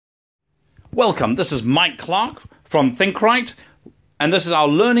Welcome, this is Mike Clark from ThinkRight, and this is our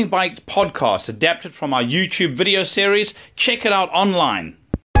Learning Bytes podcast adapted from our YouTube video series. Check it out online.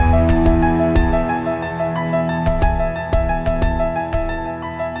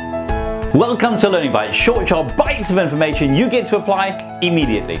 Welcome to Learning Bytes, short bites of information you get to apply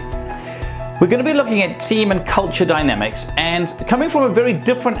immediately. We're going to be looking at team and culture dynamics and coming from a very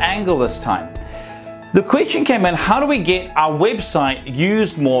different angle this time. The question came in, how do we get our website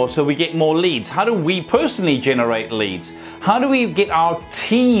used more so we get more leads? How do we personally generate leads? How do we get our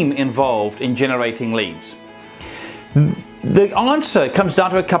team involved in generating leads? The answer comes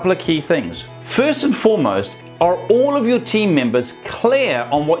down to a couple of key things. First and foremost, are all of your team members clear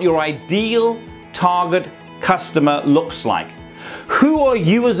on what your ideal target customer looks like? Who are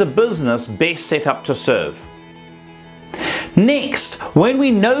you as a business best set up to serve? Next, when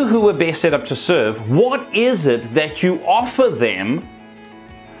we know who we're best set up to serve, what is it that you offer them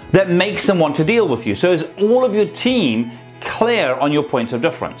that makes them want to deal with you? So is all of your team clear on your points of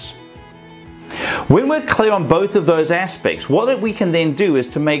difference? When we're clear on both of those aspects, what we can then do is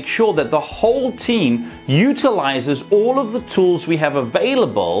to make sure that the whole team utilizes all of the tools we have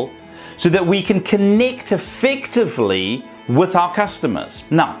available so that we can connect effectively with our customers.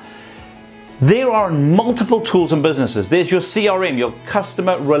 Now, there are multiple tools in businesses. There's your CRM, your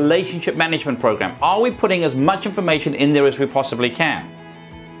Customer Relationship Management Program. Are we putting as much information in there as we possibly can?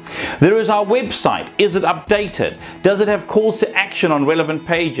 There is our website. Is it updated? Does it have calls to action on relevant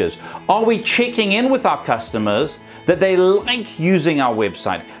pages? Are we checking in with our customers that they like using our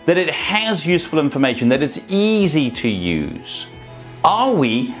website, that it has useful information, that it's easy to use? Are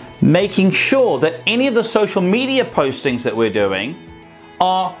we making sure that any of the social media postings that we're doing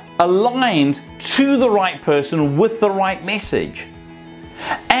are aligned to the right person with the right message?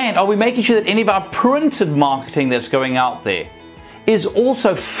 And are we making sure that any of our printed marketing that's going out there is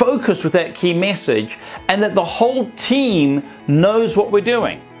also focused with that key message and that the whole team knows what we're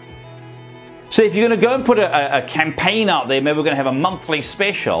doing? So if you're going to go and put a campaign out there, maybe we're going to have a monthly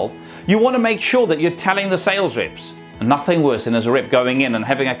special, you want to make sure that you're telling the sales reps. Nothing worse than as a rep going in and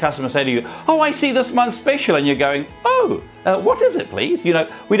having a customer say to you, "Oh, I see this month's special," and you're going, "Oh, what is it, please?" You know,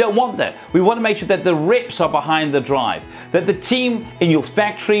 we don't want that. We want to make sure that the reps are behind the drive, that the team in your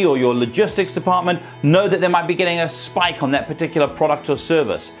factory or your logistics department know that they might be getting a spike on that particular product or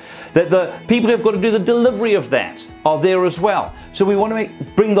service, that the people who've got to do the delivery of that are there as well. So we want to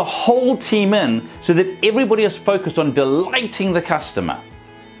bring the whole team in so that everybody is focused on delighting the customer.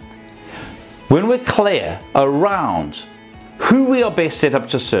 When we're clear around who we are best set up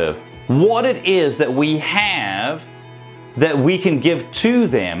to serve, what it is that we have that we can give to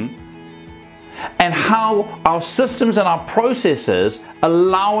them, and how our systems and our processes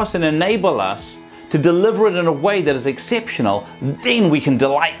allow us and enable us to deliver it in a way that is exceptional, then we can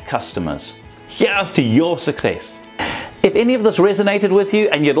delight customers. Here's to your success. If any of this resonated with you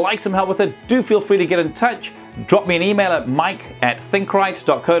and you'd like some help with it, do feel free to get in touch. Drop me an email at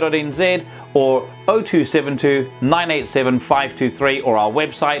mike@thinkright.co.nz or 0272 987 523 or our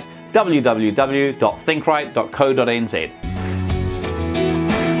website www.thinkright.co.nz.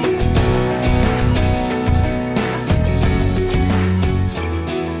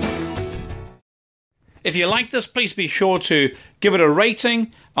 If you like this, please be sure to give it a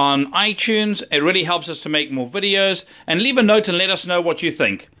rating on iTunes. It really helps us to make more videos, and leave a note and let us know what you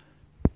think.